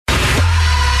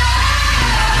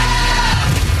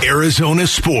Arizona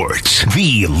Sports,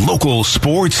 the local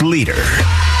sports leader.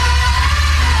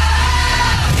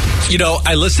 You know,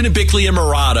 I listen to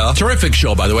Bickley&Marotta. Terrific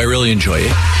show, by the way. I really enjoy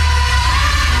it.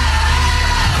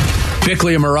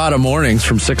 Bickley&Marotta mornings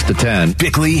from 6 to 10.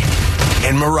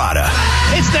 Bickley&Marotta.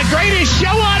 It's the greatest show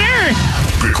on earth.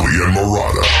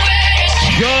 Bickley&Marotta.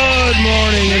 Good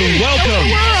morning and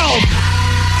welcome. World.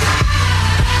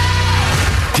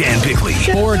 Dan Bickley.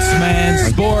 Sports, man.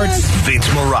 Sports. Vince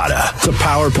Marotta. It's a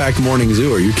power-packed morning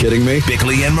zoo. Are you kidding me?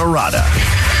 Bickley&Marotta.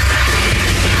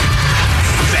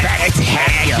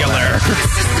 Spectacular.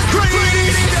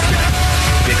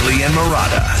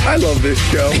 Bickley&Marotta. I love this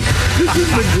show. This is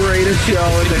the greatest show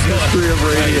in the history of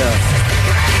radio.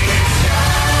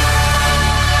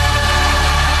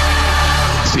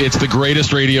 It's the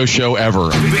greatest radio show ever.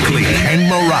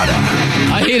 Bickley&Marotta.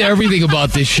 I hate everything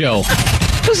about this show.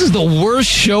 This is the worst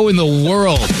show in the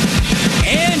world.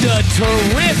 And a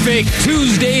terrific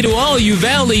Tuesday to all you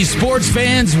Valley sports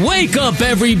fans. Wake up,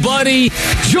 everybody.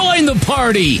 Join the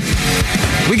party.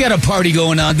 We got a party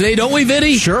going on today, don't we,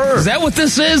 Vinny? Sure. Is that what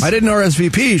this is? I didn't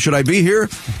RSVP. Should I be here?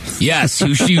 Yes,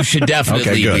 you should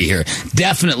definitely be here.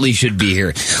 Definitely should be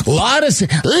here. Lot of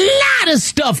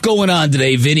stuff going on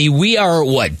today, Vinny. We are,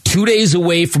 2 days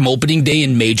away from opening day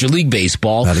in Major League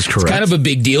Baseball. That is correct. It's kind of a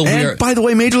big deal. And by the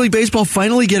way, Major League Baseball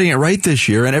finally getting it right this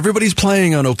year, and everybody's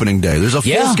playing on opening day. There's a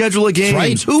full schedule of games.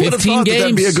 Right. Who would have thought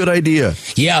that'd be a good idea?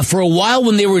 Yeah, for a while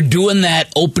when they were doing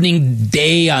that opening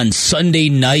day on Sunday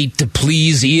night to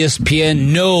please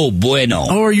ESPN, no bueno.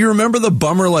 Oh, you remember the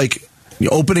bummer,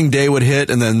 opening day would hit,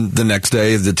 and then the next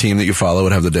day, the team that you follow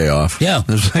would have the day off. Yeah.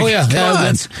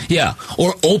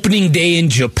 Or opening day in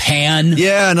Japan.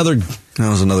 Yeah, that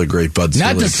was another great Bud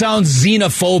Selig. Not to sound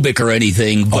xenophobic or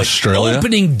anything, but Australia?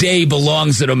 opening day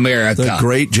belongs in America. The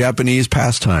great Japanese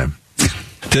pastime.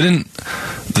 Didn't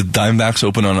the Diamondbacks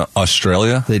open on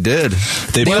Australia? They did.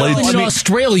 They opened in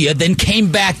Australia, then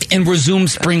came back and resumed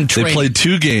spring training. They played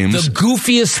 2 games. The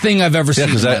goofiest thing I've ever seen.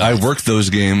 Yeah, because I worked those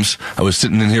games. I was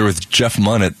sitting in here with Jeff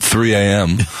Munn at 3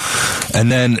 a.m.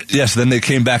 And then they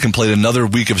came back and played another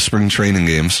week of spring training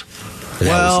games.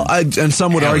 Well, and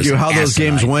some would argue how those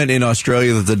games went in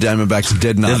Australia that the Diamondbacks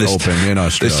did not open in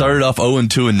Australia. They started off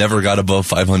 0-2 and never got above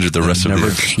 500 the rest of the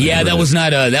year. Yeah, that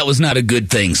was not a good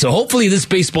thing. So hopefully this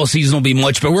baseball season will be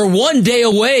much better. We're 1 day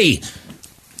away.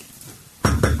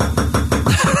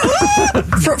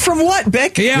 From what,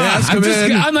 Bick? Yeah,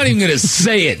 I'm not even going to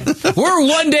say it. We're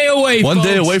 1 day away, 1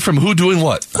 day folks. away from who doing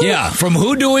what? Yeah, from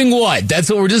who doing what. That's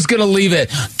what we're just going to leave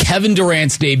it. Kevin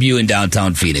Durant's debut in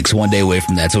downtown Phoenix, 1 day away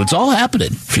from that. So it's all happening.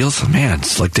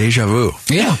 It's like deja vu.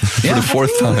 Yeah. For the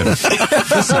 4th time.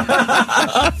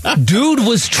 Listen, dude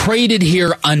was traded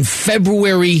here on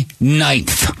February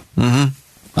 9th.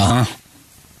 Mm-hmm. Uh-huh.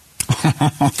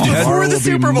 Before the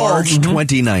Super Bowl. March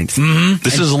 29th. Mm-hmm.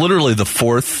 This is literally the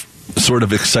 4th sort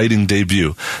of exciting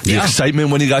debut. The excitement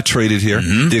when he got traded here.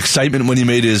 Mm-hmm. The excitement when he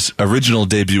made his original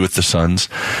debut with the Suns.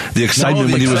 The excitement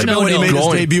when he made his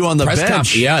debut on the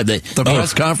bench. The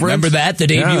press conference. Remember that? The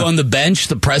debut on the bench,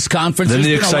 the press conference. Then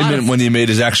the excitement when he made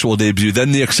his actual debut.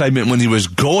 Then the excitement when he was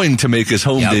going to make his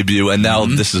home debut. And now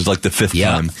this is like the 5th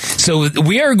time. So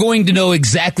we are going to know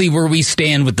exactly where we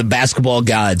stand with the basketball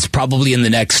gods probably in the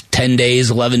next 10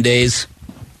 days, 11 days.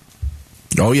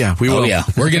 Oh, yeah, we will. Oh, yeah,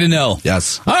 we're going to know.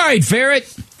 Yes. All right, Ferret,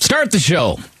 start the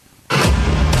show.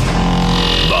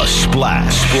 The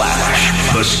Splash.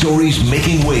 The stories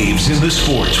making waves in the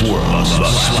sports world. The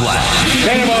Splash.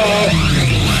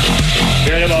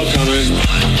 Cannonball coming.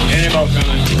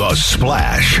 The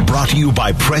Splash, brought to you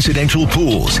by Presidential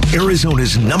Pools,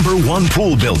 Arizona's #1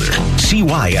 pool builder. See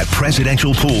why at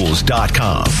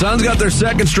presidentialpools.com. Suns got their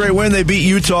second straight win. They beat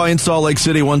Utah in Salt Lake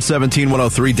City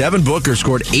 117-103. Devin Booker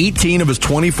scored 18 of his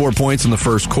 24 points in the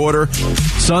first quarter.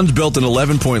 Suns built an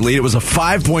 11-point lead. It was a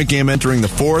 5-point game entering the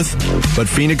fourth, but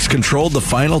Phoenix controlled the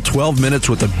final 12 minutes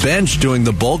with the bench doing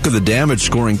the bulk of the damage,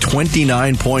 scoring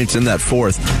 29 points in that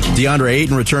fourth. DeAndre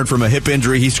Ayton returned from a hip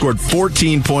injury. He scored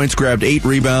 14 points, grabbed 8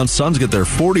 rebounds. Suns get their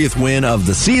 40th win of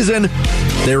the season.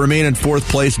 They remain in 4th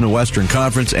place in the Western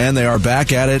Conference, and they are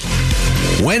back at it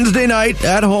Wednesday night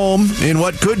at home in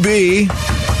what could be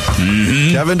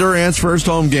Kevin Durant's first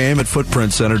home game at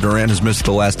Footprint Center. Durant has missed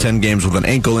the last 10 games with an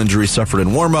ankle injury suffered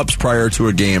in warm-ups prior to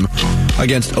a game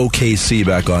against OKC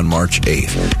back on March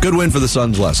 8th. Good win for the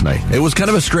Suns last night. It was kind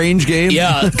of a strange game.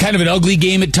 Yeah, kind of an ugly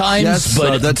game at times. Yes,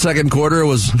 but that second quarter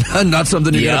was not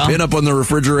something you're going to pin up on the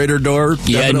refrigerator door.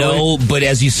 Yeah, definitely. no, but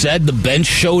as you said, the bench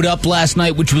showed up last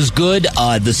night, which was good.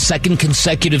 The second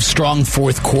consecutive strong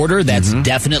fourth quarter, that's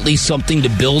definitely something to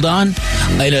build on.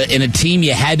 In a team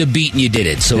you had to beat, and you did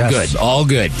it. So good, all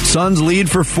good. Suns lead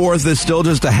for fourth is still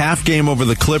just a half game over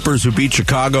the Clippers, who beat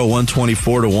Chicago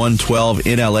 124-112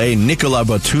 in L.A. Nicolas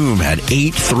Batum had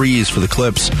 8 threes for the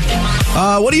Clips.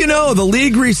 What do you know? The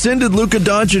league rescinded Luka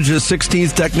Doncic's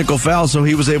 16th technical foul, so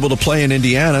he was able to play in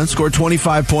Indiana. Scored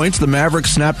 25 points. The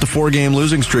Mavericks snapped a 4-game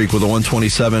losing streak with a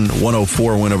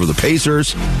 127-104 win over the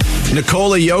Pacers.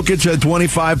 Nikola Jokic had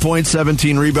 25 points,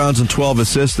 17 rebounds, and 12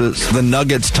 assists. The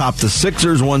Nuggets topped the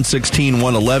Sixers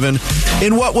 116-111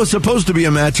 in what was supposed to be a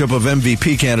matchup of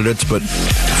MVP candidates, but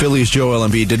Philly's Joel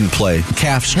Embiid didn't play.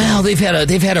 Calf strain. Well, they've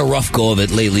had a rough go of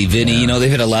it lately, Vinny. You know,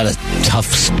 they've had a lot of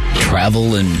tough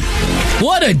travel and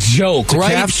what a joke,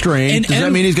 right? Calf strain. Does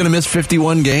that mean he's going to miss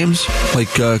 51 games like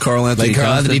Carl Anthony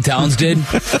Towns did?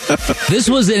 This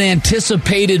was an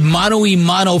anticipated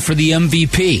mano-a-mano for the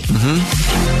MVP.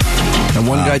 And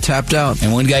one guy tapped out.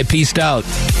 And one guy pieced out.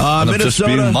 Minnesota. Just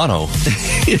being mono.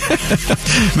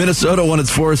 Minnesota won its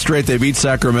 4th straight. They beat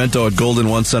Sacramento at Golden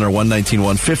One Center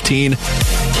 119-115.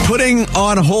 Putting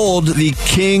on hold the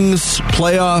Kings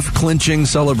playoff clinching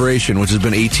celebration, which has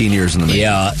been 18 years in the making.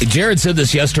 Yeah, Jared said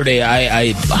this yesterday.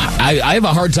 I have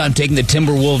a hard time taking the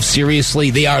Timberwolves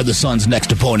seriously. They are the Suns'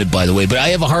 next opponent, by the way, but I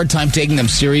have a hard time taking them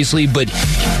seriously. But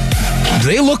do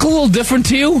they look a little different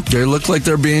to you? They look like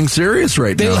they're being serious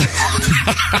right now.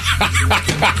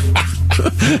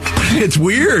 It's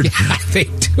weird. Yeah, they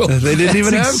do. They didn't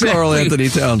even have Carl Anthony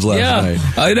Towns last night.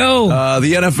 I know.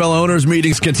 The NFL owners'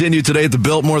 meetings continue today at the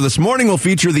Biltmore. This morning will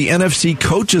feature the NFC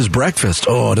Coaches Breakfast.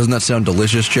 Oh, doesn't that sound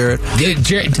delicious, Jarrett?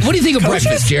 Jarrett, what do you think of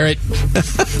breakfast, Jarrett?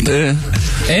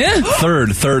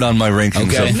 Third on my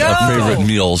rankings of favorite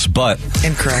meals, but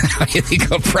incorrect. What do you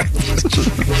think of breakfast?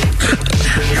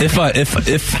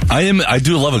 I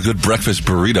do love a good breakfast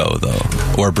burrito though,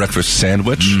 or a breakfast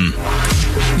sandwich.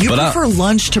 You prefer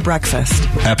lunch to breakfast?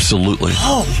 Absolutely.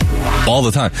 Oh. All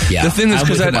the time. Yeah, the thing is,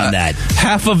 because that.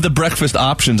 half of the breakfast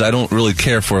options I don't really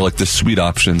care for, like the sweet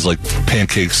options, like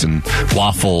pancakes and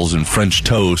waffles and French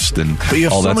toast and but you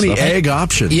have all so that many stuff. egg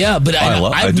options. Yeah, but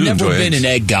I've never been an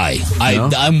egg guy.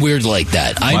 I'm weird like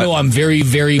that. I know I'm very,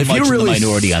 very much in the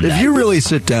minority on that. If you really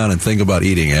sit down and think about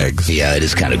eating eggs. Yeah, it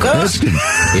is kind of gross.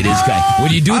 It is kind of,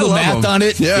 when you do the math on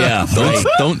it,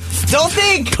 Don't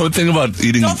think about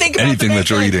eating anything that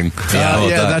you're eating.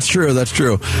 That's true.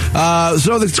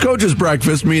 So the coach's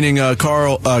breakfast, meaning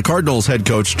Cardinals head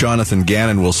coach Jonathan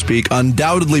Gannon will speak.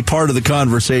 Undoubtedly part of the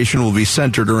conversation will be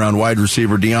centered around wide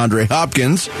receiver DeAndre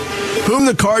Hopkins, whom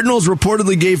the Cardinals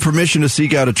reportedly gave permission to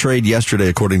seek out a trade yesterday,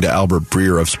 according to Albert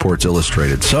Breer of Sports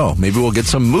Illustrated. So maybe we'll get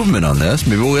some movement on this.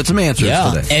 Maybe we'll get some answers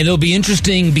today. And it'll be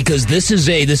interesting because this is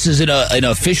an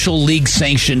official league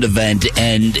sanctioned event,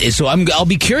 and so I'll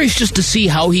be curious just to see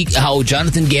how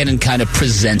Jonathan Gannon kind of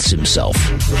presents himself.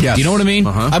 Yes. Do you know what I mean?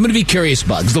 Uh-huh. I'm going to be curious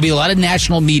about because there'll be a lot of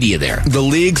national media there. The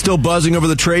league still buzzing over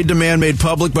the trade demand made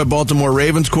public by Baltimore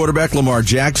Ravens quarterback Lamar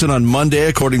Jackson on Monday.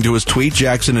 According to his tweet,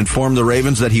 Jackson informed the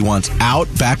Ravens that he wants out.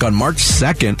 Back on March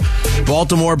 2nd,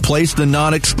 Baltimore placed the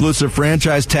non-exclusive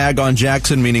franchise tag on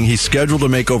Jackson, meaning he's scheduled to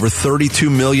make over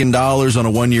 $32 million on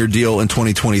a one-year deal in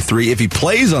 2023. If he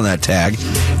plays on that tag,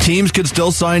 teams could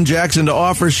still sign Jackson to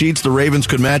offer sheets. The Ravens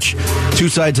could match. Two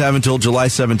sides have until July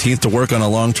 17th to work on a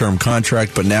long-term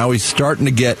contract, but now he's starting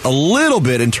to get a little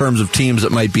bit in terms of teams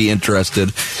that might be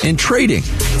interested in trading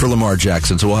for Lamar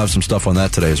Jackson. So we'll have some stuff on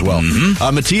that today as well.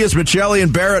 Matthias Michelli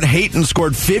and Barrett Ayton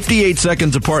scored 58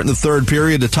 seconds apart in the third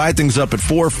period to tie things up at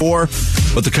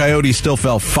 4-4, but the Coyotes still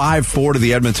fell 5-4 to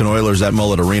the Edmonton Oilers at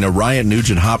Mullet Arena. Ryan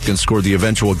Nugent-Hopkins scored the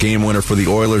eventual game winner for the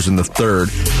Oilers in the third.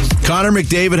 Connor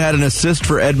McDavid had an assist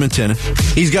for Edmonton.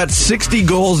 He's got 60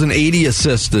 goals and 80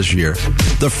 assists this year.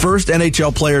 The first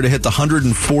NHL player to hit the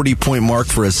 140-point mark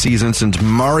for a season since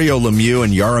Mario Lemieux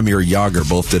and Jaromir Jagr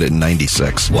both did it in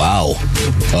 96. Wow.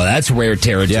 Oh, that's rare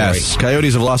territory. Yes.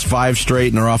 Coyotes have lost 5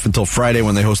 straight and are off until Friday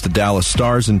when they host the Dallas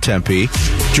Stars in Tempe.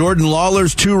 Jordan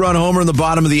Lawler's 2-run homer in the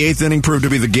bottom of the 8th inning proved to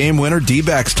be the game winner.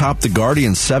 D-backs topped the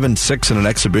Guardians 7-6 in an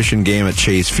exhibition game at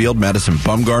Chase Field. Madison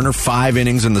Bumgarner, 5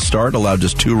 innings in the start, allowed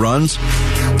just 2 runs.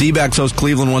 D-backs host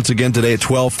Cleveland once again today at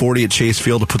 12:40 at Chase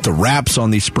Field to put the wraps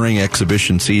on the spring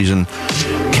exhibition season.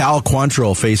 Cal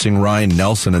Quantrill facing Ryan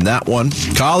Nelson in that one.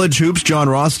 College hoops, John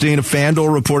Rothstein of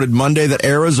FanDuel reported Monday that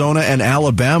Arizona and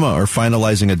Alabama are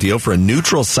finalizing a deal for a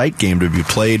neutral site game to be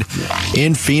played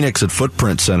in Phoenix at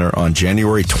Footprint Center on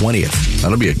January 20th.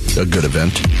 That'll be a good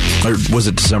event. Or was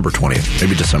it December 20th?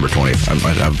 Maybe December 20th. I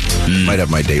might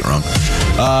have my date wrong.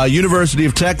 University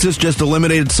of Texas just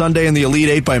eliminated Sunday in the Elite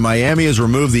Eight by Miami, has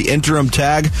removed the interim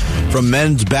tag from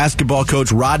men's basketball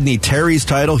coach Rodney Terry's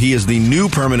title. He is the new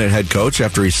permanent head coach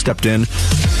after he stepped in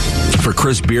for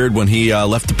Chris Beard when he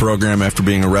left the program after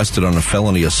being arrested on a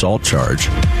felony assault charge.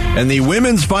 And the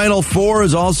women's Final Four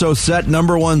is also set.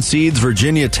 Number 1 seeds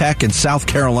Virginia Tech and South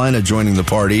Carolina joining the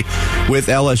party with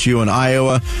LSU and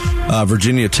Iowa.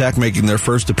 Virginia Tech making their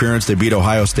first appearance. They beat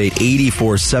Ohio State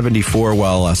 84-74,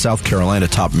 while South Carolina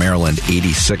topped Maryland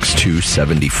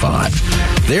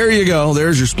 86-75. There you go.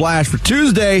 There's your splash for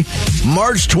Tuesday,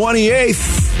 March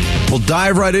 28th. We'll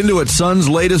dive right into it. Suns'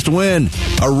 latest win,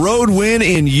 a road win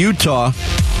in Utah.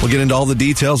 We'll get into all the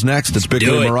details next. It's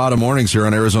Bickley&Marotta Mornings here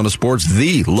on Arizona Sports,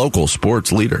 the local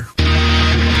sports leader.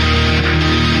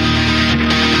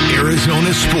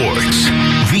 Arizona Sports,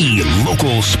 the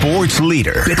local sports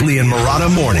leader. Bickley&Marotta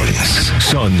Mornings.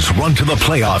 Suns run to the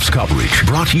playoffs coverage.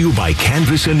 Brought to you by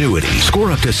Canvas Annuity.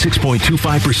 Score up to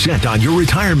 6.25% on your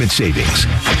retirement savings.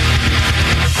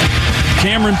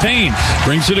 Cameron Payne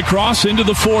brings it across into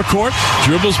the forecourt,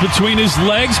 dribbles between his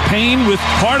legs. Payne with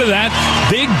part of that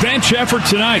big bench effort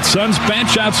tonight. Suns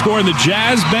bench outscoring the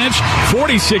Jazz bench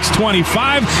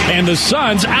 46-25, and the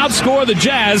Suns outscore the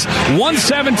Jazz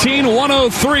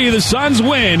 117-103. The Suns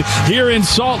win here in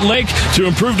Salt Lake to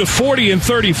improve to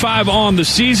 40-35 on the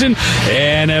season,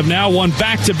 and have now won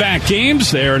back-to-back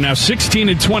games. They are now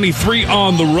 16-23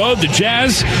 on the road. The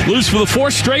Jazz lose for the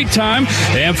 4th straight time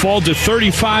and fall to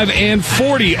 35-40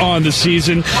 on the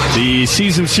season. The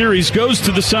season series goes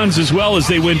to the Suns as well, as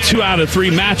they win 2 out of 3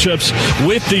 matchups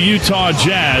with the Utah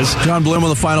Jazz. John Bloom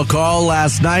with the final call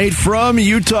last night from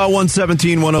Utah,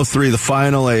 117-103. The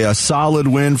final, a solid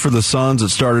win for the Suns. It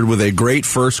started with a great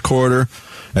first quarter,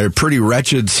 a pretty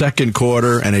wretched second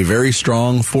quarter, and a very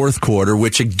strong fourth quarter,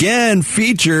 which again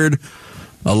featured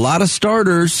a lot of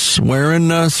starters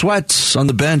wearing sweats on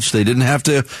the bench. They didn't have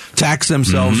to tax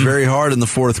themselves very hard in the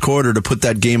fourth quarter to put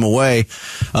that game away.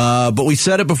 But we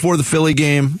said it before the Philly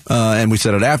game, and we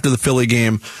said it after the Philly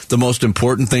game. The most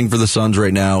important thing for the Suns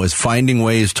right now is finding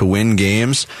ways to win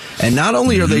games. And not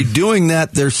only are they doing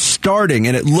that, they're starting,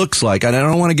 and it looks like, and I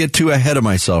don't want to get too ahead of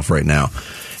myself right now,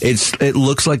 it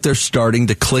looks like they're starting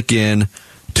to click in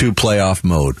to playoff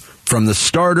mode. From the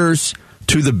starters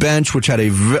to the bench, which had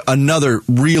another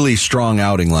really strong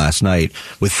outing last night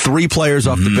with 3 players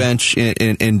off the bench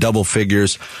in double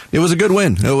figures. It was a good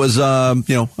win. It was,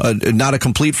 not a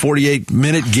complete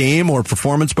 48-minute game or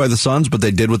performance by the Suns, but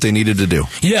they did what they needed to do.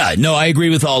 Yeah, no, I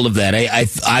agree with all of that.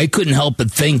 I couldn't help but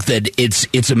think that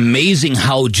it's amazing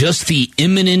how just the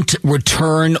imminent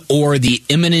return or the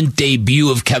imminent debut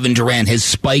of Kevin Durant has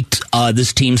spiked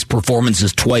this team's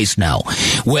performances twice now.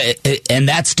 And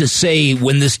that's to say,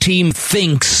 when this team thinks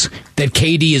that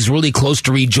KD is really close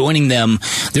to rejoining them,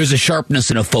 there's a sharpness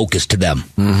and a focus to them.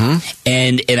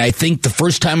 And I think the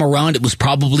first time around it was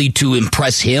probably to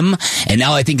impress him, and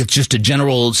now I think it's just a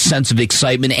general sense of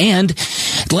excitement. And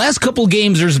the last couple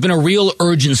games, there's been a real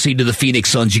urgency to the Phoenix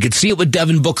Suns. You could see it with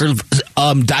Devin Booker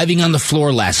diving on the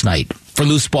floor last night for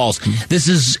loose balls. This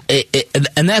is,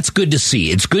 and that's good to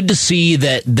see. It's good to see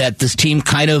that this team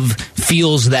kind of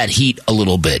feels that heat a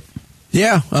little bit.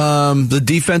 Yeah, the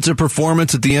defensive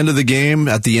performance at the end of the game,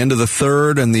 at the end of the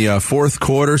third and the fourth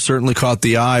quarter, certainly caught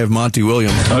the eye of Monty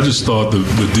Williams. I just thought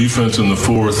the defense in the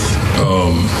fourth,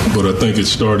 but I think it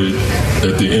started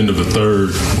at the end of the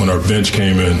third when our bench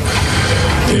came in,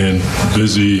 and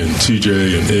Busy and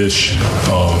TJ and Ish,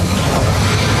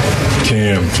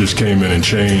 Cam just came in and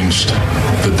changed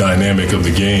the dynamic of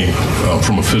the game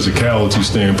from a physicality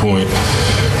standpoint,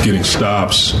 getting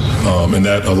stops, and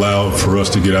that allowed for us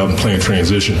to get out and play in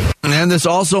transition. And this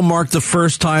also marked the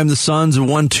first time the Suns have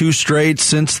won 2 straight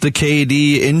since the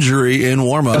KD injury in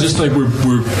warm-up. I just think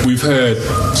we've had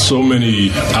so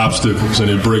many obstacles, and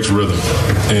it breaks rhythm.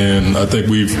 And I think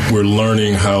we're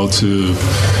learning how to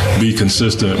be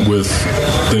consistent with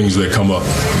things that come up.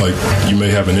 Like, you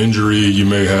may have an injury, you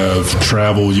may have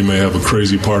travel, you may have a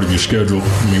crazy part of your schedule.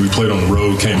 I mean, we played on the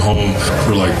road, came home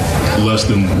for like less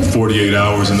than 48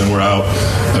 hours, and then we're out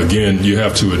again. You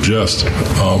have to adjust,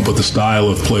 but the style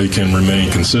of play can and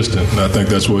remain consistent. And I think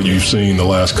that's what you've seen the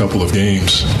last couple of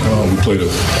games. We played a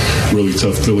really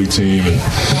tough Philly team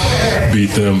and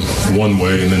beat them one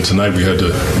way, and then tonight we had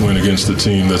to win against a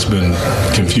team that's been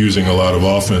confusing a lot of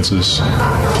offenses,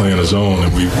 playing a zone,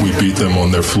 and we beat them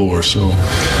on their floor. So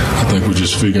I think we're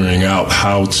just figuring out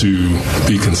how to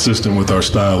be consistent with our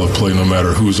style of play no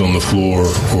matter who's on the floor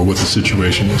or what the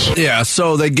situation is. Yeah,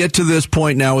 so they get to this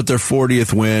point now with their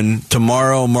 40th win.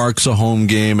 Tomorrow marks a home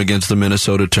game against the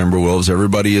Minnesota Timberwolves.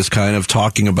 Everybody is kind of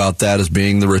talking about that as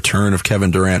being the return of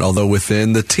Kevin Durant, although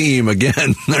within the team,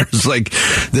 again, there's like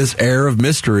this air of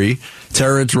mystery.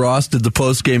 Terrence Ross did the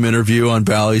post-game interview on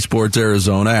Bally Sports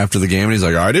Arizona after the game, and he's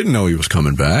like, I didn't know he was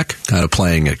coming back, kind of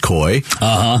playing it coy.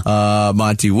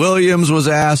 Monty Williams was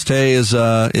asked, hey, is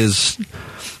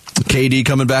KD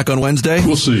coming back on Wednesday?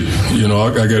 We'll see. I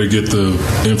got to get the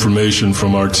information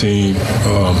from our team.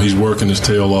 He's working his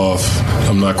tail off.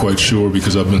 I'm not quite sure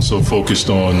because I've been so focused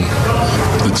on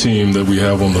the team that we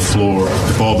have on the floor.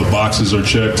 If all the boxes are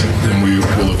checked, then we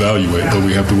will evaluate, but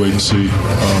we have to wait and see.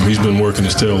 He's been working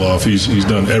his tail off. He's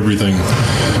done everything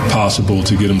possible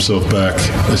to get himself back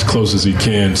as close as he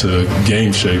can to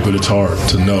game shape, but it's hard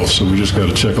to know. So we just got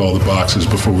to check all the boxes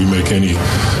before we make any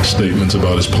statements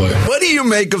about his play. What do you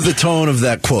make of the tone of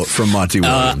that quote from Monty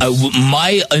Williams?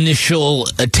 My initial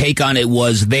take on it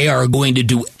was they are going to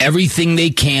do everything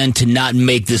they can to not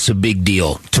make this a big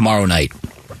deal tomorrow night.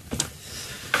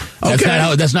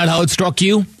 That's not how it struck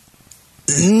you?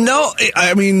 No,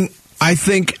 I mean, I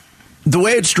think the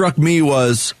way it struck me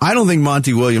was I don't think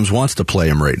Monty Williams wants to play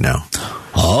him right now.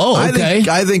 Oh, okay.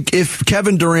 I think if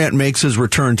Kevin Durant makes his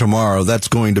return tomorrow, that's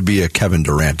going to be a Kevin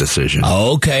Durant decision.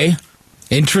 Oh, okay.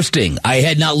 Interesting. I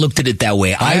had not looked at it that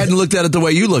way. I hadn't looked at it the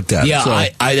way you looked at it. Yeah, so.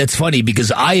 That's funny because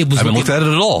I haven't looked at it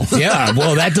at all. Yeah,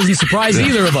 well, that doesn't surprise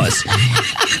either of us.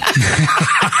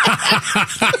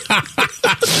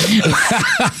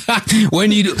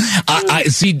 When you do, I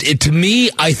see. To me,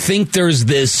 I think there's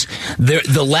this.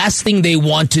 The last thing they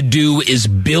want to do is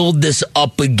build this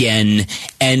up again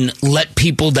and let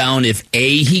people down if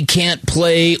he can't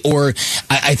play, or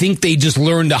I think they just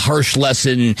learned a harsh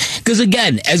lesson. Because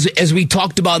again, as we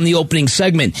talked about in the opening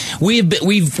segment,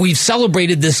 we've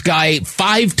celebrated this guy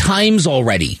 5 times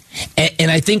already, and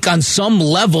I think on some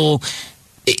level.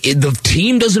 The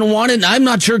team doesn't want it, and I'm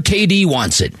not sure KD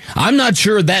wants it. I'm not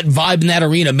sure that vibe in that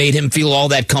arena made him feel all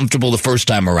that comfortable the first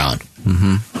time around.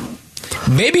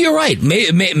 Mm-hmm. Maybe you're right.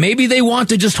 Maybe they want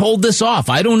to just hold this off.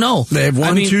 I don't know. They have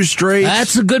won 2 straight.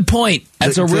 That's a good point.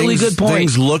 That's a really good point.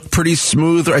 Things look pretty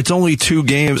smooth. It's only 2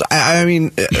 games. I mean,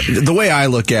 the way I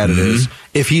look at it is,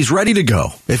 if he's ready to go,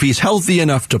 if he's healthy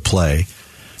enough to play,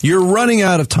 you're running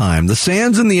out of time. The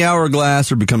sands in the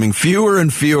hourglass are becoming fewer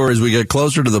and fewer as we get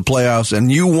closer to the playoffs,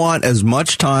 and you want as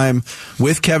much time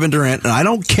with Kevin Durant. And I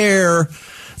don't care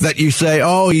that you say,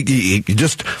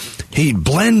 he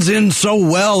blends in so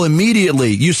well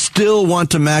immediately. You still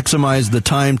want to maximize the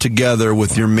time together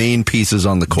with your main pieces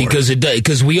on the court. Because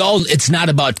it's not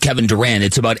about Kevin Durant.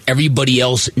 It's about everybody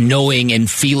else knowing and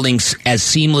feeling as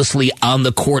seamlessly on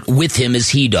the court with him as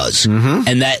he does. Mm-hmm.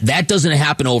 And that doesn't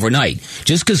happen overnight.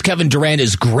 Just because Kevin Durant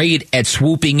is great at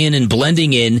swooping in and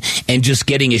blending in and just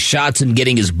getting his shots and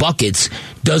getting his buckets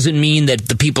doesn't mean that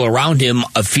the people around him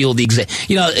feel the exact.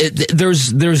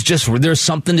 There's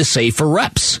something to say for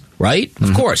reps. Right? Mm-hmm.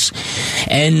 Of course.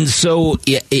 And so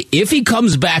if he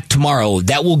comes back tomorrow,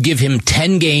 that will give him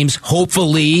 10 games,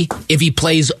 hopefully, if he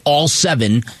plays all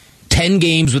 7, 10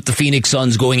 games with the Phoenix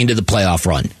Suns going into the playoff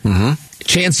run. Mm-hmm.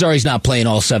 Chances are he's not playing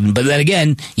all 7. But then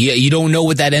again, you don't know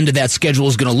what that end of that schedule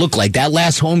is going to look like. That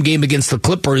last home game against the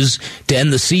Clippers to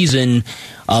end the season,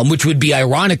 which would be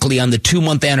ironically on the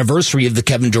 2-month anniversary of the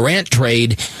Kevin Durant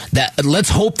trade, that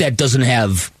let's hope that doesn't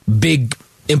have big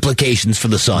implications for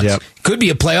the Suns. Yep. Could be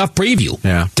a playoff preview.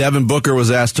 Yeah. Devin Booker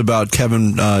was asked about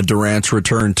Kevin Durant's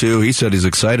return, too. He said he's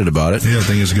excited about it. Yeah, I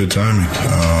think it's good timing.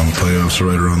 Playoffs are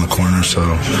right around the corner, so,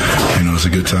 it's a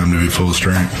good time to be full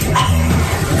strength.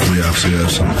 We obviously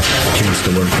have some kinks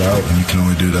to work out, and you can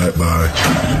only do that by,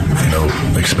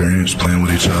 experience, playing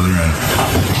with each other,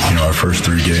 and, our first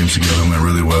 3 games together went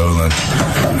really well,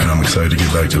 and I'm excited to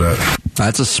get back to that.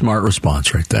 That's a smart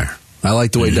response right there. I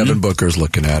like the way Devin Booker's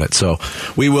looking at it. So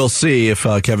we will see if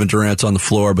Kevin Durant's on the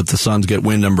floor, but the Suns get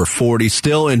win number 40,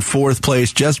 still in 4th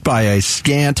place, just by a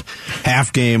scant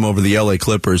half game over the LA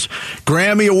Clippers.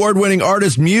 Grammy award-winning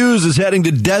artist Muse is heading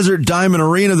to Desert Diamond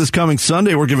Arena this coming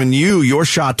Sunday. We're giving you your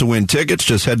shot to win tickets.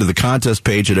 Just head to the contest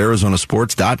page at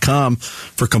arizonasports.com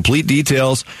for complete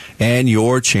details and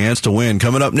your chance to win.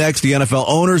 Coming up next, the NFL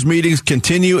owners' meetings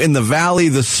continue in the Valley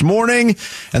this morning,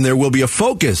 and there will be a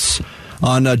focus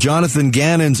on Jonathan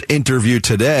Gannon's interview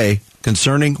today.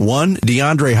 concerning one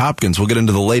DeAndre Hopkins. We'll get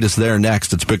into the latest there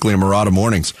next. It's Bickley&Marotta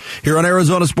Mornings here on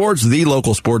Arizona Sports, the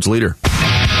local sports leader.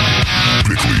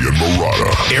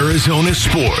 Bickley&Marotta. Arizona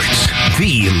Sports,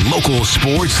 the local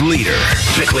sports leader.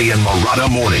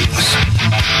 Bickley&Marotta Mornings.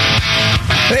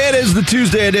 Hey, it is the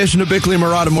Tuesday edition of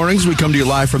Bickley&Marotta Mornings. We come to you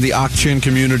live from the Ak-Chin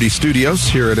Community Studios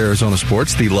here at Arizona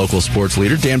Sports, the local sports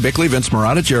leader. Dan Bickley, Vince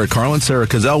Marotta, Jared Carlin, Sarah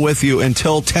Cazell with you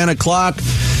until 10 o'clock.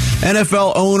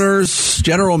 NFL owners,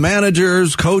 general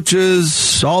managers,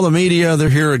 coaches, all the media, they're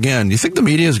here again. You think the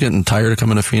media is getting tired of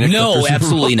coming to Phoenix? No,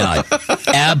 absolutely not.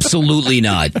 Absolutely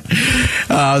not.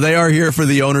 They are here for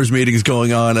the owners' meetings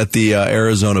going on at the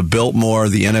Arizona Biltmore.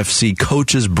 The NFC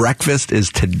Coaches Breakfast is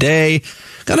today.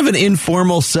 Kind of an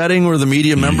informal setting where the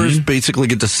media members basically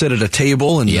get to sit at a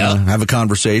table and have a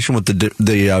conversation with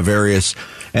the various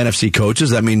NFC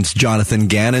coaches. That means Jonathan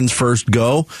Gannon's first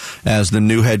go as the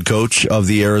new head coach of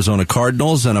the Arizona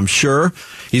Cardinals, and I'm sure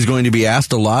he's going to be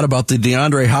asked a lot about the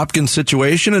DeAndre Hopkins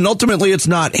situation, and ultimately it's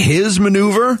not his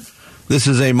maneuver. This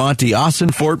is a Monty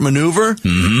Ossenfort maneuver.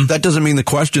 That doesn't mean the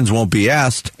questions won't be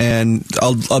asked. And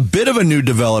a bit of a new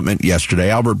development yesterday.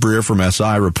 Albert Breer from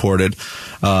SI reported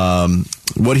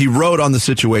what he wrote on the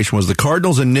situation was the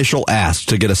Cardinals' initial ask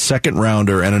to get a second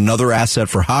rounder and another asset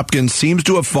for Hopkins seems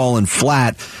to have fallen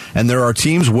flat, and there are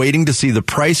teams waiting to see the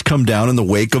price come down in the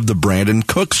wake of the Brandon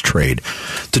Cooks trade.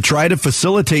 To try to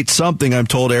facilitate something, I'm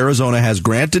told Arizona has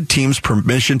granted teams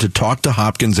permission to talk to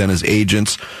Hopkins and his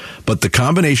agents, but the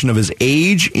combination of his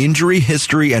age, injury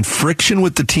history, and friction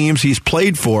with the teams he's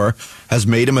played for has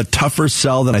made him a tougher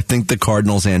sell than I think the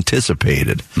Cardinals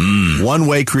anticipated. One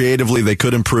way creatively they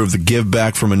could improve the give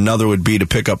back from another would be to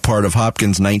pick up part of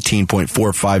Hopkins'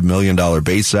 $19.45 million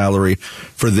base salary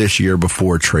for this year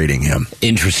before trading him.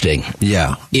 Interesting.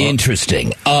 Yeah.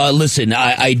 Interesting. Listen,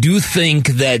 I do think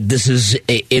that this is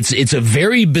it's a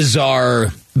very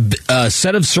bizarre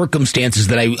set of circumstances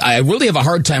that I really have a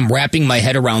hard time wrapping my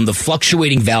head around the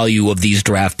fluctuating value of these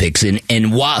draft picks and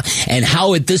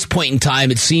how at this point in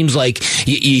time it seems like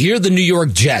you hear the New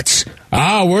York Jets.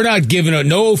 We're not giving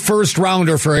no first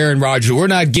rounder for Aaron Rodgers. We're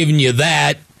not giving you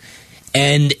that.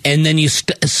 And then you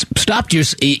stop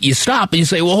and you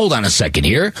say, well, hold on a second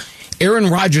here.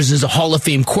 Aaron Rodgers is a Hall of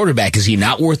Fame quarterback. Is he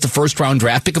not worth the first-round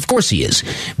draft pick? Of course he is.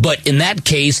 But in that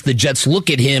case, the Jets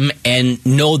look at him and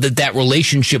know that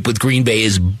relationship with Green Bay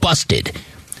is busted.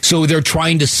 So they're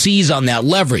trying to seize on that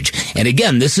leverage. And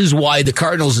again, this is why the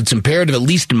Cardinals, it's imperative, at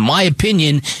least in my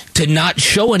opinion, to not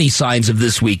show any signs of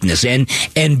this weakness and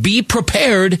be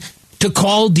prepared to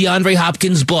call DeAndre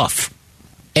Hopkins' bluff.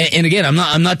 And again,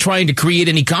 I'm not trying to create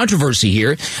any controversy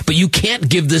here, but you can't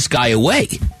give this guy away.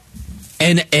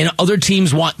 And other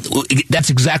teams that's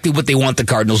exactly what they want the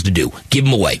Cardinals to do. Give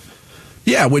him away.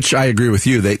 Yeah, which I agree with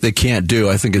you. They can't do.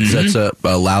 I think it sets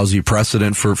a lousy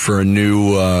precedent for a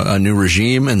new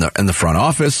regime in the front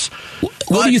office.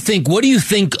 What do you think? What do you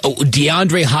think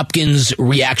DeAndre Hopkins'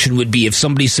 reaction would be if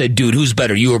somebody said, "Dude, who's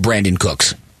better, you or Brandon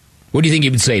Cooks?" What do you think he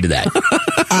would say to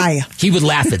that? He would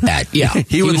laugh at that. Yeah,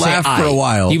 he would laugh for a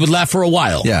while. He would laugh for a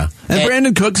while. Yeah, and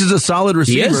Brandon Cooks is a solid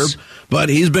receiver. But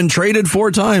he's been traded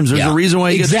 4 times. There's a reason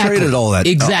why he gets traded all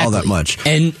that much.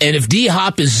 And if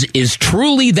D-Hop is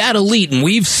truly that elite, and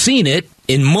we've seen it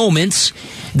in moments,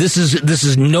 this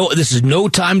is no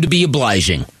time to be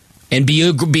obliging and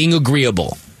being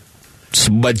agreeable.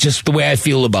 But just the way I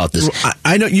feel about this.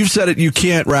 I know you've said it. You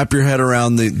can't wrap your head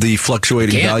around the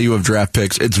fluctuating value of draft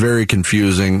picks. It's very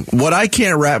confusing. What I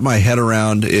can't wrap my head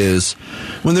around is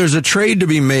when there's a trade to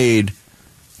be made,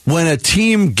 when a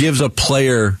team gives a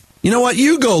player, you know what?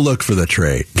 You go look for the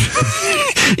trade.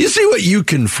 You see what you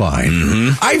can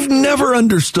find. I've never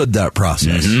understood that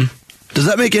process. Does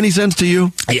that make any sense to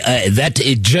you?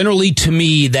 Generally, to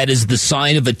me, that is the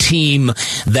sign of a team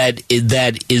that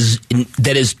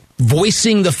is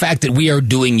voicing the fact that we are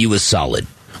doing you a solid.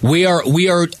 We are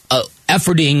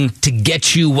efforting to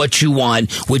get you what you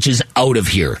want, which is out of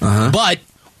here. But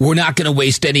we're not going to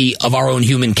waste any of our own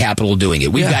human capital doing it.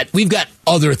 We've got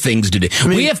other things to do.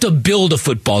 We have to build a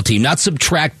football team, not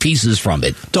subtract pieces from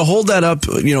it. To hold that up,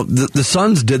 the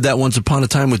Suns did that once upon a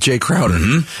time with Jay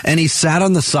Crowder, and he sat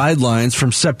on the sidelines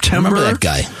from September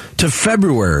to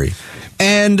February,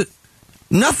 and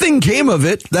nothing came of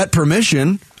it. That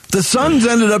permission. The Suns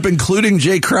ended up including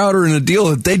Jay Crowder in a deal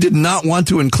that they did not want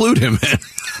to include him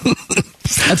in.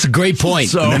 That's a great point.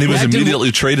 So, and then he was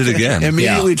immediately traded again.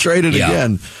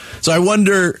 Again. So I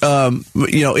wonder,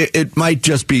 it might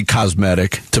just be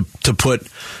cosmetic to to put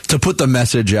the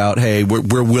message out. Hey,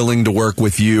 we're willing to work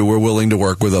with you. We're willing to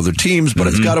work with other teams, but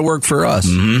it's got to work for us.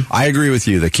 I agree with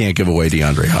you. They can't give away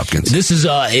DeAndre Hopkins. This is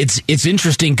it's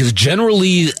interesting because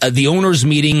generally the owners'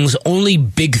 meetings, only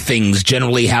big things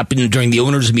generally happen during the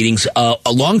owners' meetings. A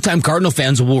longtime Cardinal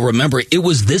fans will remember it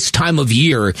was this time of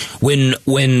year when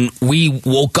we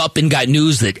woke up and got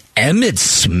news that Emmitt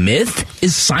Smith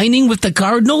is signing with the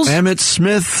Cardinals. Emmitt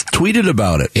Smith tweeted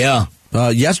about it. Yeah.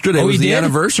 Yesterday was the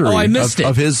anniversary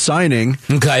of his signing.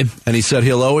 Okay. And he said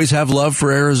he'll always have love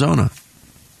for Arizona.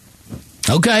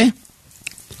 Okay.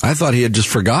 I thought he had just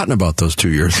forgotten about those 2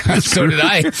 years. So did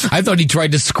I. I thought he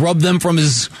tried to scrub them from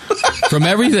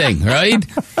everything, right?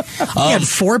 He had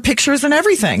 4 pictures and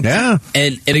everything. Yeah.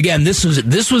 And again, this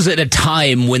was at a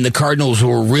time when the Cardinals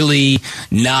were really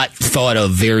not thought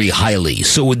of very highly.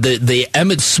 So the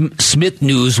Emmitt Smith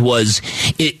news was,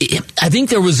 I think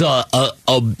there was a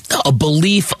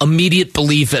immediate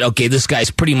belief that, okay, this guy's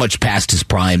pretty much past his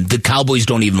prime. The Cowboys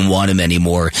don't even want him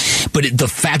anymore. But the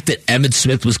fact that Emmitt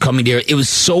Smith was coming there, it was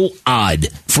so odd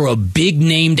for a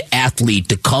big-named athlete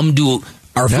to come to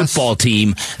our football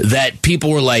team that people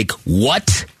were like,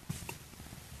 what?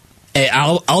 And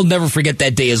I'll never forget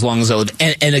that day as long as I live.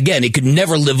 And again, it could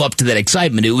never live up to that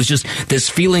excitement. It was just this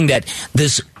feeling that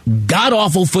this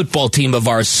god-awful football team of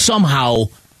ours somehow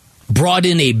brought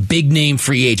in a big-name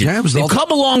free agent. Yeah, they've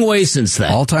come a long way since then.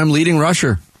 All-time leading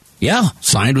rusher. Yeah.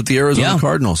 Signed with the Arizona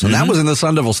Cardinals. And that was in the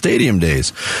Sun Devil Stadium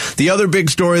days. The other big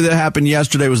story that happened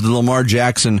yesterday was the Lamar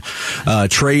Jackson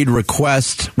trade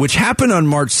request, which happened on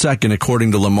March 2nd,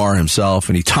 according to Lamar himself.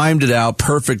 And he timed it out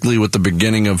perfectly with the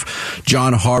beginning of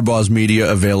John Harbaugh's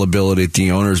media availability at the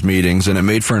owners' meetings. And it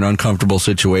made for an uncomfortable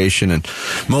situation. And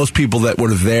most people that were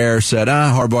there said,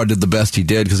 Harbaugh did the best he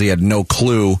did because he had no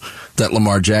clue that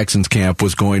Lamar Jackson's camp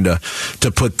was going to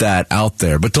put that out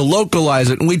there. But to localize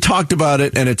it, and we talked about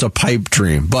it, and it's a pipe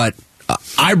dream, but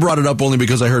I brought it up only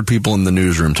because I heard people in the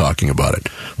newsroom talking about it.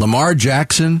 Lamar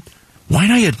Jackson, why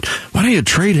not you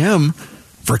trade him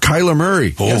for Kyler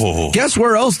Murray? Guess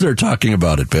where else they're talking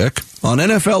about it, Vic? On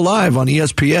NFL Live on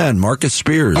ESPN, Marcus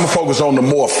Spears. I'm going to focus on the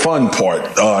more fun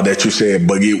part that you said,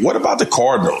 Boogie. What about the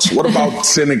Cardinals? What about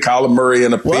sending Kyler Murray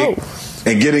in a pick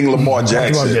and getting Lamar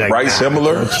Jackson, right?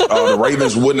 Similar. The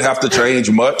Ravens wouldn't have to change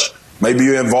much. Maybe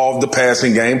you involve the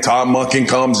passing game. Todd Monken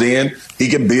comes in. He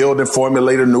can build and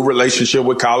formulate a new relationship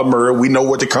with Kyler Murray. We know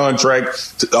what the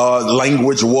contract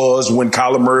language was when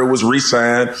Kyler Murray was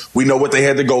re-signed. We know what they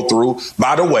had to go through.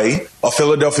 By the way, a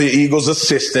Philadelphia Eagles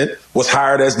assistant was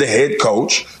hired as the head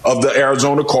coach of the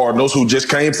Arizona Cardinals, who just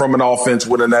came from an offense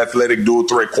with an athletic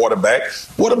dual-threat quarterback.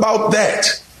 What about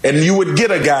that? And you would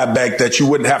get a guy back that you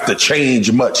wouldn't have to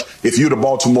change much if you're the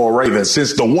Baltimore Ravens,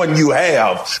 since the one you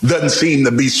have doesn't seem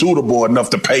to be suitable enough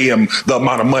to pay him the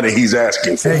amount of money he's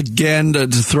asking for. Again, to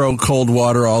throw cold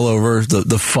water all over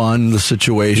the fun, the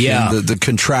situation, the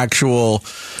contractual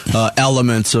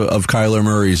elements of Kyler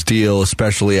Murray's deal,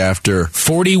 especially after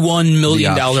 $41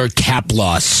 million cap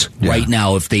loss right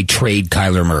now if they trade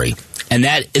Kyler Murray. And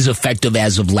that is effective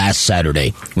as of last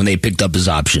Saturday when they picked up his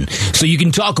option. So you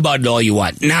can talk about it all you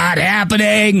want. Not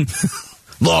happening.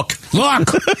 Look.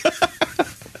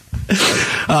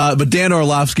 But Dan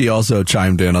Orlovsky also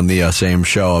chimed in on the same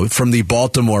show from the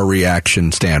Baltimore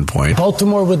reaction standpoint.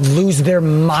 Baltimore would lose their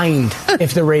mind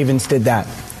if the Ravens did that.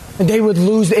 They would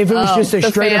lose if it was just a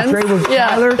straight-up trade with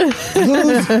Kyler.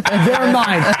 Lose their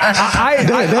mind.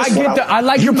 I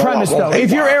like your premise, though.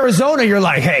 If you're Arizona, you're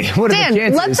like, hey, what are the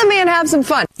chances? Let the man have some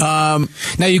fun.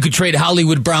 Now you could trade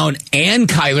Hollywood Brown and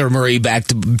Kyler Murray back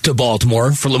to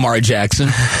Baltimore for Lamar Jackson.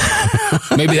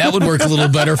 Maybe that would work a little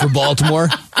better for Baltimore.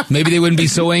 Maybe they wouldn't be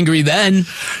so angry then.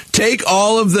 Take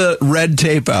all of the red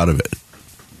tape out of it.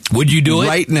 Would you do it?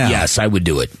 Right now. Yes, I would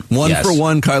do it. One for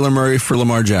one, Kyler Murray for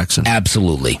Lamar Jackson.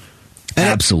 Absolutely. And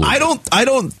absolutely. I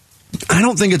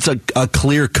don't think it's a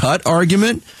clear-cut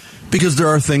argument, because there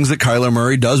are things that Kyler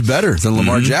Murray does better than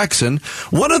Lamar Jackson.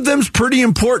 One of them's pretty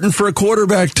important for a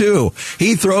quarterback, too.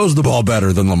 He throws the ball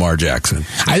better than Lamar Jackson.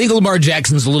 I think Lamar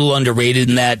Jackson's a little underrated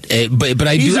in that, but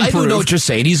I do know what you're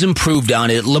saying. He's improved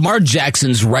on it. Lamar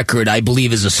Jackson's record, I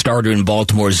believe, as a starter in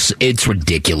Baltimore, it's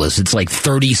ridiculous. It's like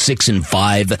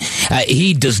 36-5.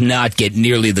 He does not get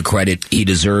nearly the credit he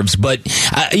deserves. But,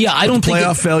 I don't think...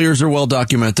 Playoff failures are well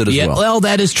documented as well. Well,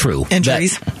 that is true.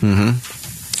 Injuries.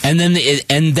 And then,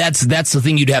 that's the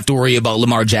thing you'd have to worry about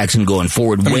Lamar Jackson going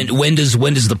forward. When does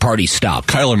the party stop?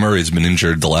 Kyler Murray's been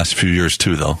injured the last few years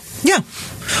too, though. Yeah.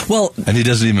 Well, and he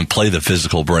doesn't even play the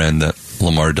physical brand that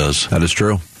Lamar does. That is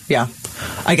true. Yeah.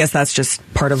 I guess that's just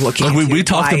part of looking. Like we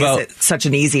talked about, is it such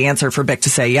an easy answer for Bick to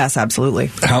say yes,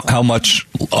 absolutely. How much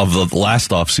of the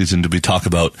last offseason did we talk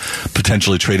about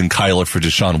potentially trading Kyler for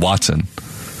Deshaun Watson?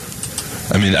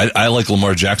 I mean, I like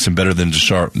Lamar Jackson better than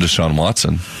Deshaun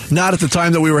Watson. Not at the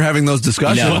time that we were having those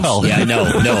discussions. No. Yeah, no.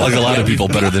 Like a lot of people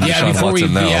better than Deshaun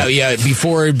Watson now.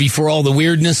 Before all the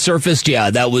weirdness surfaced,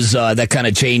 that was that kind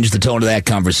of changed the tone of that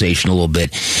conversation a little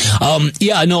bit.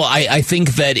 I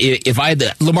think that if I had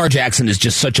Lamar Jackson is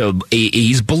just such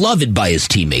he's beloved by his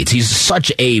teammates. He's such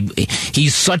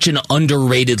an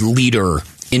underrated leader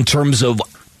in terms of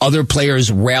other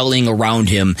players rallying around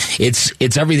him.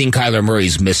 It's everything Kyler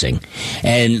Murray's missing.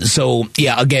 And so,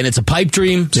 again, it's a pipe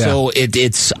dream. Yeah. So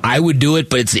it's I would do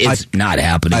it, but it's not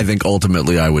happening. I think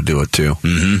ultimately I would do it too.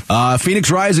 Mm-hmm.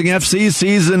 Phoenix Rising FC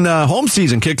home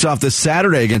season kicks off this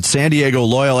Saturday against San Diego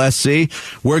Loyal SC.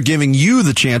 We're giving you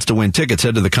the chance to win tickets.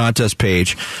 Head to the contest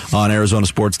page on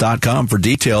ArizonaSports.com for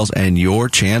details and your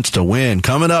chance to win.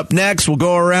 Coming up next, we'll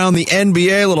go around the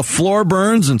NBA, a little floor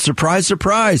burns, and surprise,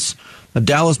 surprise, a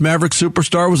Dallas Mavericks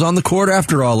superstar was on the court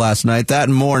after all last night. That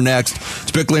and more next.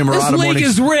 It's Bickley&Marotta morning.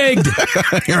 This league is rigged.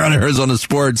 Here on Arizona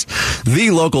Sports, the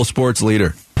local sports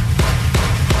leader.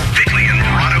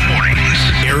 Bickley&Marotta mornings.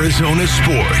 Arizona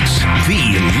Sports,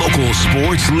 the local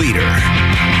sports leader.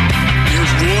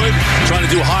 Here's Wood trying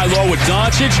to do high-low with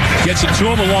Doncic. Gets it to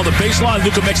him along the baseline.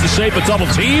 Luka makes the save, but double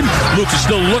team. Luka's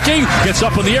still looking. Gets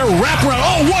up in the air. Wrap around.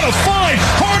 Oh, what a find.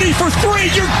 Hardy for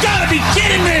three. You gotta be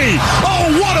kidding me.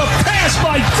 Oh, what a pass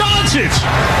by Doncic.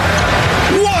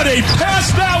 What a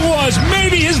pass that was.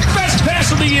 Maybe his best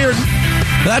pass of the year.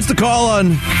 That's the call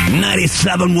on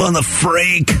 97.1 The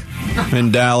Freak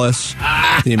in Dallas,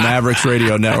 the Mavericks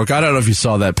radio network. I don't know if you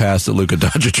saw that pass that Luka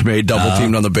Doncic made,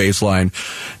 double-teamed on the baseline.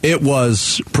 It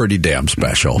was pretty damn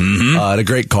special. Mm-hmm. A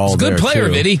great call there, good player,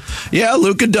 too. Vinny. Yeah,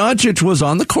 Luka Doncic was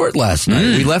on the court last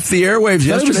night. We left the airwaves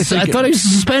yesterday. I thought he was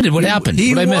suspended. What happened?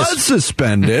 He What I missed? was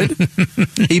suspended.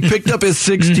 He picked up his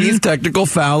 16th technical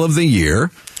foul of the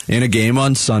year in a game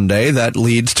on Sunday. That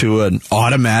leads to an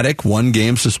automatic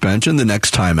one-game suspension the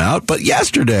next time out. But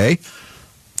yesterday,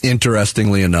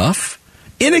 interestingly enough,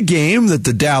 in a game that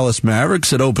the Dallas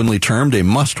Mavericks had openly termed a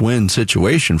must-win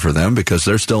situation for them because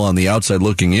they're still on the outside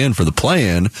looking in for the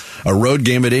play-in, a road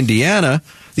game at Indiana,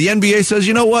 the NBA says,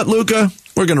 you know what, Luka?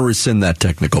 We're going to rescind that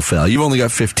technical foul. You've only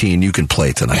got 15. You can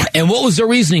play tonight. And what was the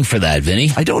reasoning for that,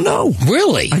 Vinny? I don't know.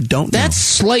 Really? I don't know. That's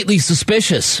slightly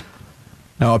suspicious.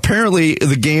 Now, apparently,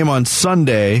 the game on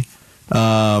Sunday,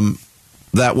 that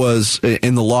was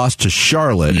in the loss to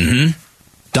Charlotte,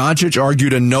 Doncic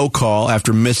argued a no call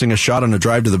after missing a shot on a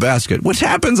drive to the basket, which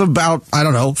happens about,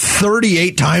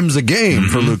 38 times a game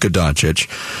for Luka Doncic.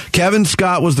 Kevin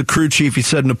Scott was the crew chief. He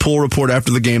said in a pool report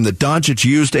after the game that Doncic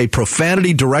used a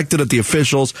profanity directed at the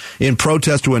officials in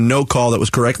protest to a no call that was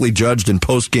correctly judged in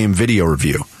post-game video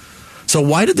review. So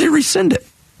why did they rescind it?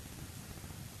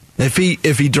 If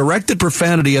he directed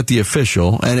profanity at the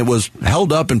official and it was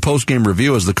held up in post-game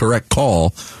review as the correct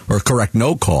call or correct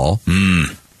no call,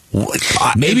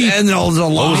 maybe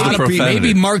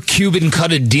maybe Mark Cuban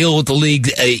cut a deal with the league.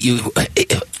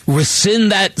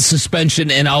 Rescind that suspension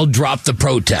and I'll drop the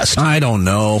protest. I don't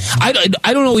know. I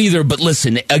don't know either. But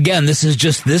listen, again, this is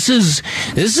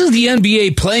the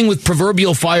NBA playing with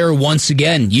proverbial fire once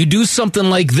again. You do something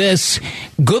like this,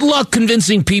 good luck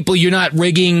convincing people you're not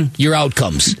rigging your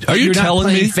outcomes. Are you telling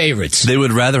me favorites? They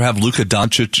would rather have Luka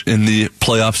Doncic in the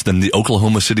playoffs than the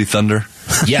Oklahoma City Thunder?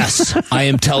 Yes, I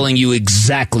am telling you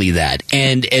exactly that.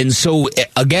 And so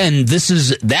again,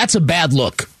 that's a bad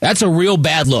look. That's a real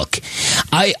bad look.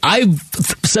 I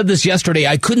said this yesterday.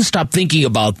 I couldn't stop thinking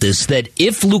about this, that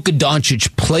if Luka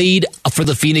Doncic played for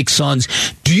the Phoenix Suns,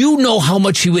 do you know how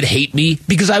much he would hate me?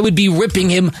 Because I would be ripping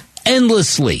him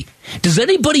endlessly. Does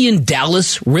anybody in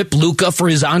Dallas rip Luka for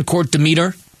his on-court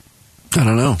demeanor? I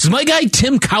don't know. Does my guy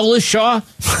Tim Cowlishaw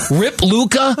rip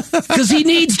Luka? Because he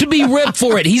needs to be ripped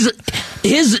for it.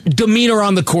 His demeanor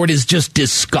on the court is just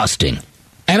disgusting.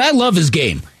 And I love his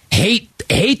game. Hate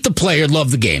the player,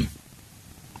 love the game.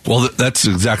 Well, that's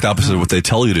the exact opposite of what they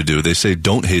tell you to do. They say,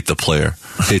 don't hate the player,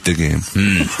 hate the game.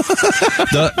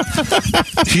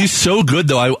 He's so good,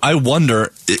 though. I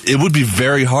wonder, it would be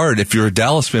very hard if you're a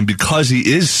Dallas fan because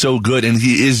he is so good and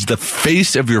he is the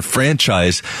face of your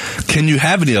franchise. Can you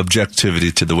have any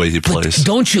objectivity to the way he plays?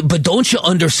 Don't you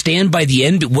understand by the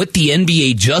end what the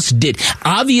NBA just did?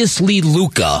 Obviously,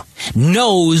 Luka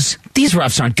knows these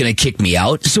refs aren't going to kick me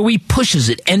out, so he pushes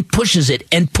it and pushes it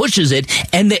and pushes it,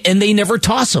 and they never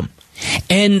toss him.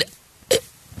 And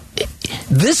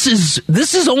this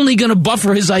is only going to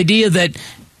buffer his idea that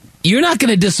You're not going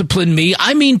to discipline me.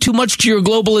 I mean too much to your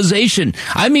globalization.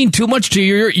 I mean too much to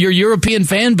your European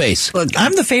fan base. Look,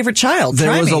 I'm the favorite child.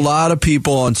 There was a lot of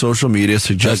people on social media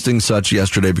suggesting such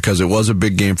yesterday because it was a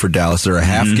big game for Dallas. They're a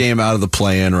half game out of the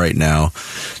play-in right now.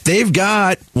 They've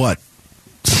got,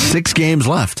 6 games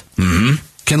left. Mm-hmm.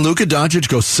 Can Luka Doncic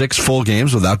go 6 full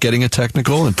games without getting a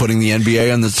technical and putting the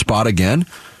NBA on the spot again?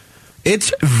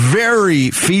 It's very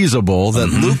feasible that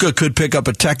Luka could pick up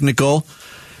a technical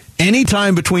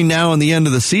anytime between now and the end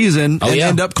of the season and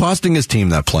end up costing his team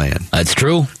that play-in. That's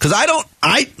true. Because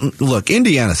look,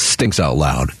 Indiana stinks out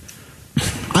loud.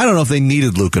 I don't know if they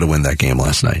needed Luka to win that game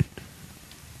last night.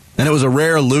 And it was a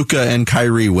rare Luka and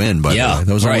Kyrie win, by the way.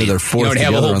 That was only their fourth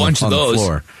together have a whole bunch on of those. The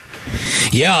floor.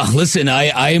 Yeah, listen,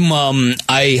 I'm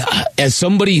as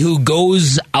somebody who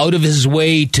goes out of his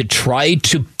way to try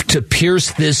to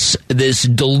pierce this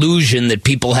delusion that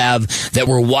people have that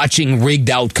we're watching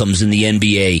rigged outcomes in the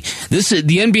NBA.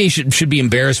 The NBA should be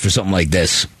embarrassed for something like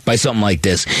this. By something like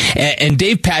this. And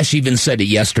Dave Pasch even said it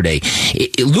yesterday.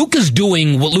 Luka's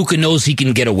doing what Luka knows he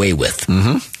can get away with.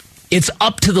 Mm-hmm. It's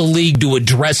up to the league to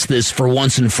address this for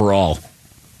once and for all.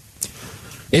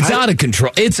 It's out of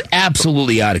control. It's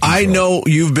absolutely out of control. I know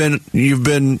you've been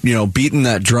beating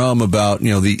that drum about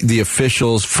the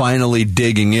officials finally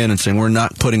digging in and saying we're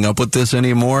not putting up with this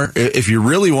anymore. If you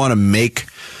really want to make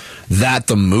that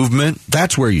the movement,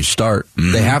 that's where you start.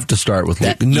 Mm-hmm. They have to start with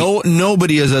Luka.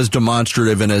 Nobody is as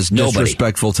demonstrative and as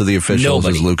disrespectful to the officials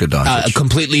as Luka Doncic.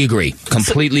 Completely agree.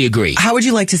 Completely agree. How would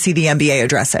you like to see the NBA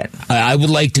address it? I would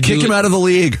like to kick him out of the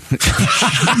league.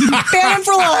 Ban him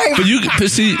for life. But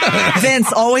see,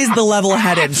 Vince, always the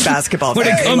level-headed basketball when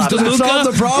it comes to Luka,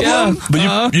 solve the problem.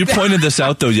 Yeah. But you pointed this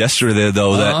out yesterday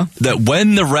that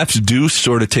when the refs do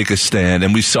sort of take a stand,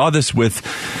 and we saw this with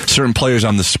certain players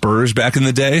on the Spurs back in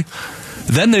the day.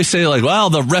 Then they say, the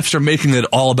refs are making it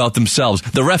all about themselves.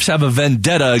 The refs have a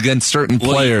vendetta against certain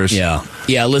players. Yeah.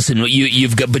 Listen,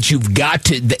 you've got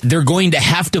to. They're going to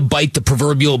have to bite the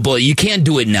proverbial bullet. You can't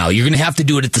do it now. You're going to have to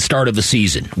do it at the start of the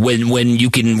season when you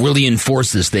can really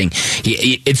enforce this thing.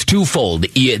 It's twofold.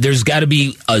 There's got to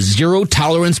be a zero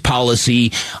tolerance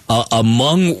policy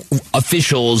among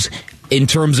officials. In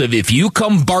terms of if you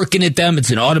come barking at them,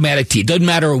 it's an automatic tee. It doesn't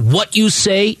matter what you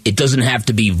say. It doesn't have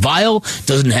to be vile. It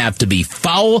doesn't have to be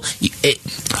foul.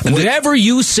 Whatever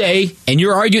you say and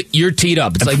you're teed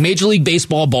up. It's like Major League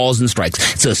Baseball balls and strikes.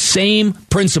 It's the same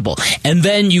principle. And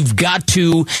then you've got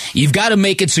to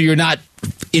make it so you're not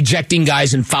ejecting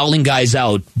guys and fouling guys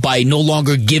out by no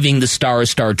longer giving the star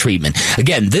treatment.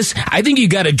 Again, I think you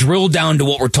got to drill down to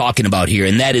what we're talking about here,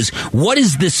 and that is, what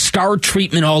is this star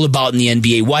treatment all about in the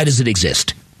NBA? Why does it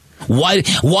exist? Why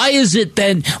is it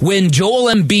then when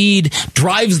Joel Embiid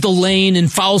drives the lane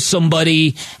and fouls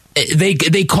somebody, they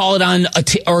call it on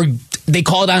they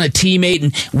call it on a teammate?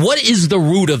 And what is the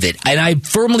root of it? And I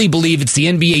firmly believe it's the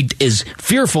NBA is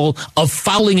fearful of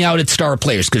fouling out its star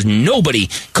players because nobody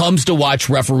comes to watch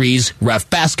referees ref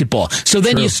basketball. So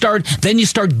then you start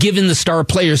giving the star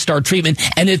players star treatment,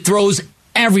 and it throws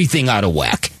everything out of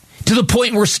whack to the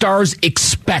point where stars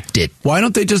expect it. Why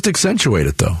don't they just accentuate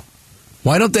it though?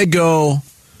 Why don't they go?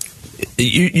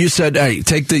 You said, hey,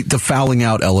 take the fouling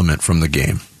out element from the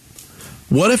game.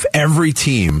 What if every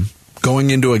team going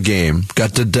into a game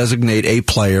got to designate a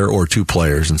player or 2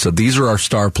 players and said, these are our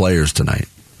star players tonight?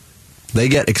 They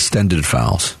get extended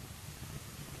fouls.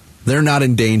 They're not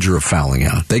in danger of fouling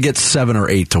out. They get 7 or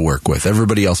 8 to work with.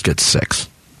 Everybody else gets 6.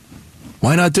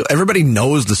 Why not do? Everybody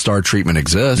knows the star treatment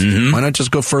exists. Mm-hmm. Why not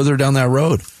just go further down that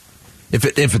road? If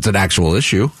it's an actual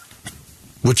issue,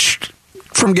 which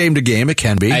from game to game it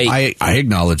can be. I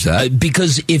acknowledge that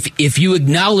because if you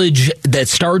acknowledge that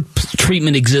star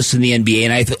treatment exists in the NBA,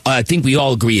 and I think we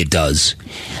all agree it does,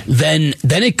 then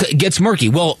it gets murky.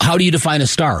 Well, how do you define a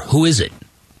star? Who is it?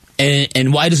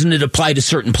 And why doesn't it apply to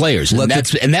certain players? And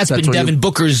that's been Devin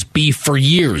Booker's beef for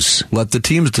years. Let the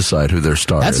teams decide who their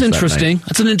star is. That's interesting.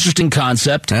 That's an interesting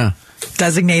concept. Yeah.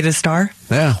 Designate a star?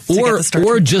 Yeah.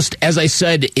 Or just, as I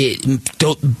said,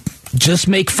 just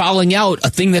make fouling out a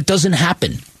thing that doesn't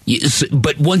happen.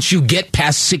 But once you get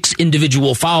past 6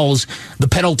 individual fouls, the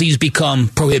penalties become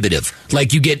prohibitive.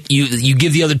 Like you give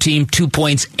the other team 2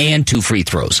 points and 2 free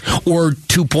throws, or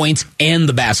 2 points and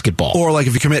the basketball. Or like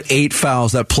if you commit 8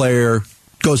 fouls, that player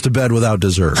goes to bed without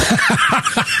dessert.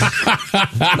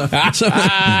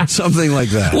 Something like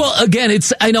that. Well, again,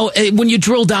 I know when you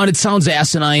drill down, it sounds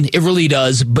asinine. It really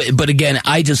does. But again,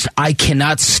 I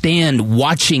cannot stand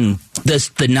watching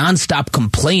the nonstop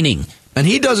complaining And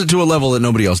he does it to a level that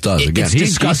nobody else does. Again, he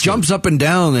jumps up and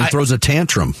down and throws a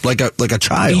tantrum like a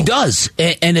child. He does.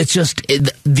 And it's just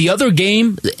the other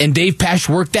game, and Dave Pasch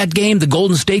worked that game, the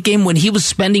Golden State game, when he was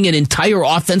spending an entire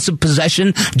offensive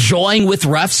possession jawing with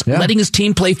refs, letting his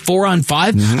team play 4-on-5.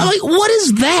 Mm-hmm. I'm like, what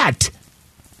is that?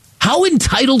 How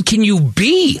entitled can you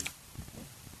be?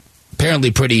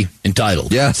 Apparently pretty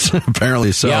entitled. Yes,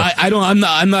 apparently so. Yeah, I'm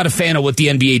not a fan of what the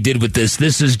NBA did with this.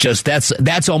 This is just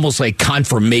that's almost like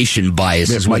confirmation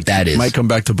bias is what that is. Might come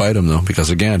back to bite him though,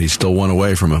 because again, he's still one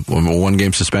away from a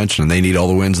 1-game suspension, and they need all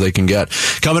the wins they can get.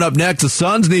 Coming up next, the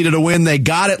Suns needed a win. They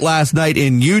got it last night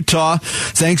in Utah,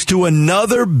 thanks to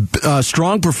another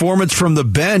strong performance from the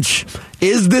bench.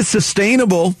 Is this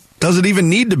sustainable? Does it even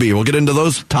need to be? We'll get into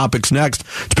those topics next.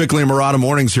 It's Bickley and Marotta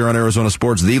Mornings here on Arizona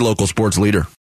Sports, the local sports leader.